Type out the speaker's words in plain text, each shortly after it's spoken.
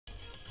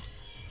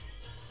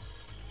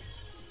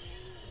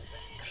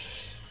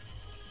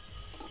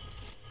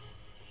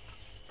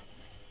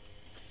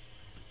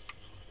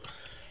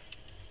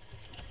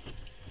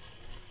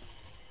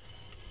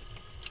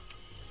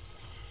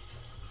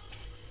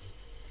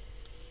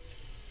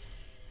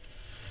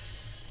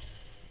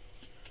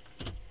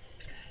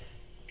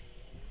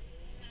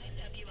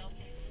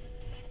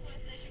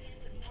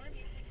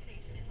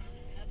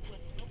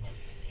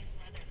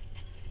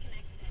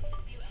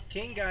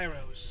King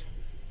Gyros.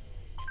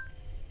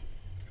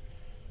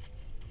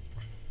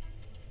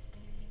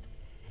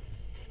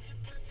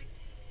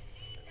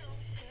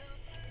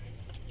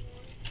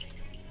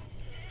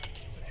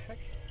 What the heck?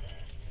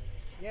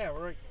 Yeah,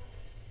 we're right.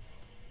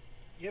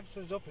 Yep,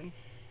 says open.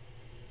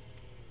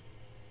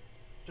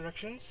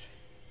 Directions.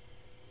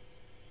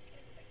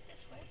 This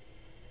way.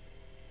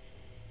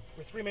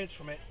 We're 3 minutes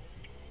from it.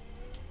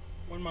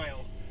 1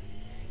 mile.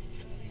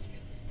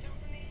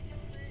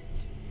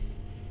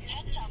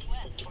 Head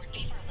southwest toward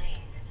Beaver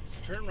Lane.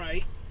 Turn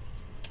right.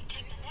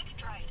 Take the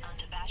next right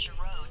onto Basher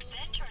Road,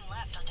 then turn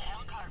left onto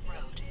Elkhart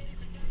Road.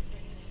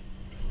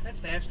 That's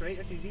fast, right?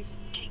 That's easy.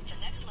 Take the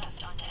next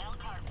left onto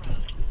Elkhart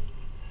Road.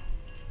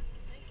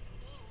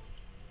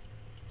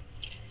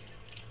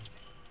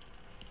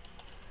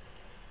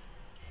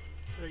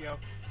 There you go.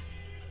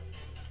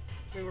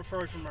 We were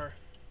forward from our...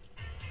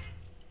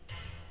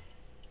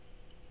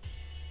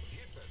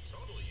 It's a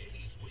totally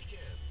 80s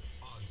weekend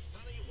on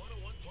Sunny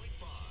 101.5.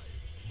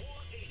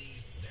 More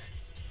 80s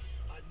next.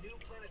 A new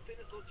Planet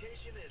Fitness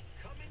location is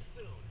coming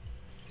soon.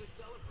 To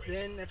celebrate,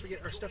 Then, after we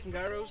get our stuff from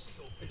Gyros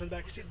and put it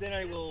back, then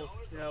I will,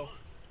 you know,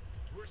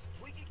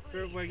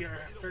 figure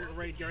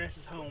ready to get our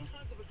asses home.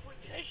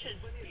 This should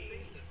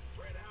be...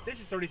 This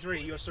is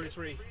 33, US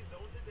 33.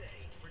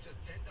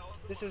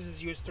 This is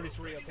US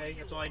 33, okay?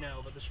 That's all I know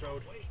about this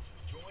road.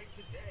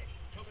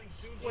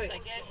 Wait. I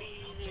gotta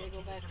be easier to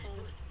go back home.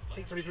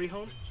 Take 33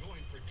 home?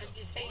 I'm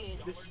just saying.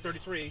 This is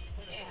 33.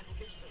 Yeah.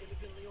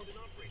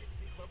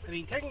 I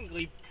mean,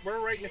 technically, we're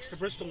right next to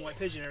Bristol and White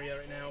Pigeon area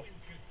right now.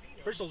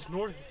 Bristol's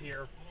north of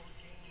here.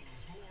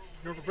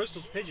 North of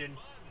Bristol's Pigeon.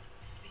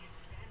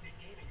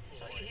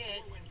 So you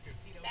hit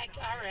back to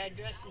our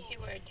address and see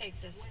where it takes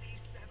us.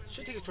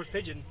 Should take us towards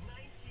Pigeon.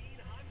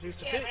 Yeah,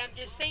 but I'm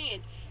just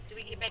saying, do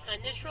we get back on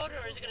this road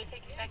or is it going to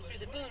take us back through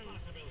the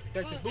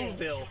Back to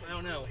Boonville. I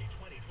don't know.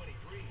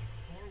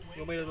 You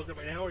want me to look it up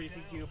right now, or you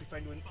think you'll be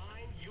fine doing?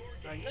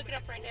 Look it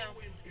up right now.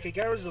 Okay,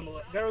 Gyros is on the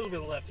left. Gyros will be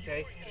on the left.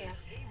 Okay. Yeah.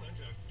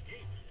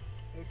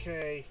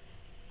 Okay.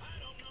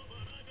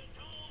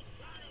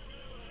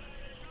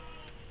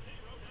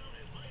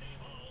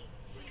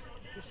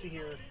 Let's see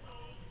here.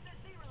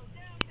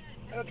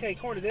 Okay,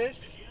 according to this,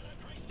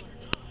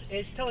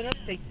 it's telling us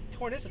to take.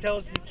 According to this, it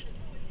tells us.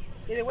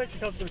 Either way, it's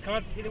going to tell us to go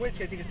to Either way, it's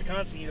going to take us to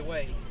Constantine. Either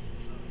way.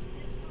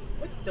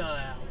 What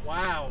the?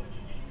 Wow.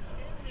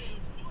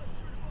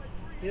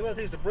 Either way, it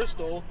takes us to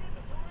Bristol.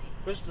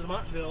 Bristol to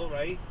Montville,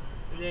 right?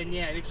 And then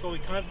yeah, it takes us to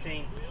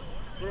Constantine.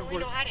 We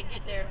know how to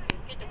get there. If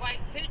we get to White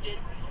Pigeon,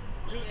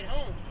 we'll get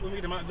home. When we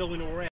get to Montville, we know where we're at.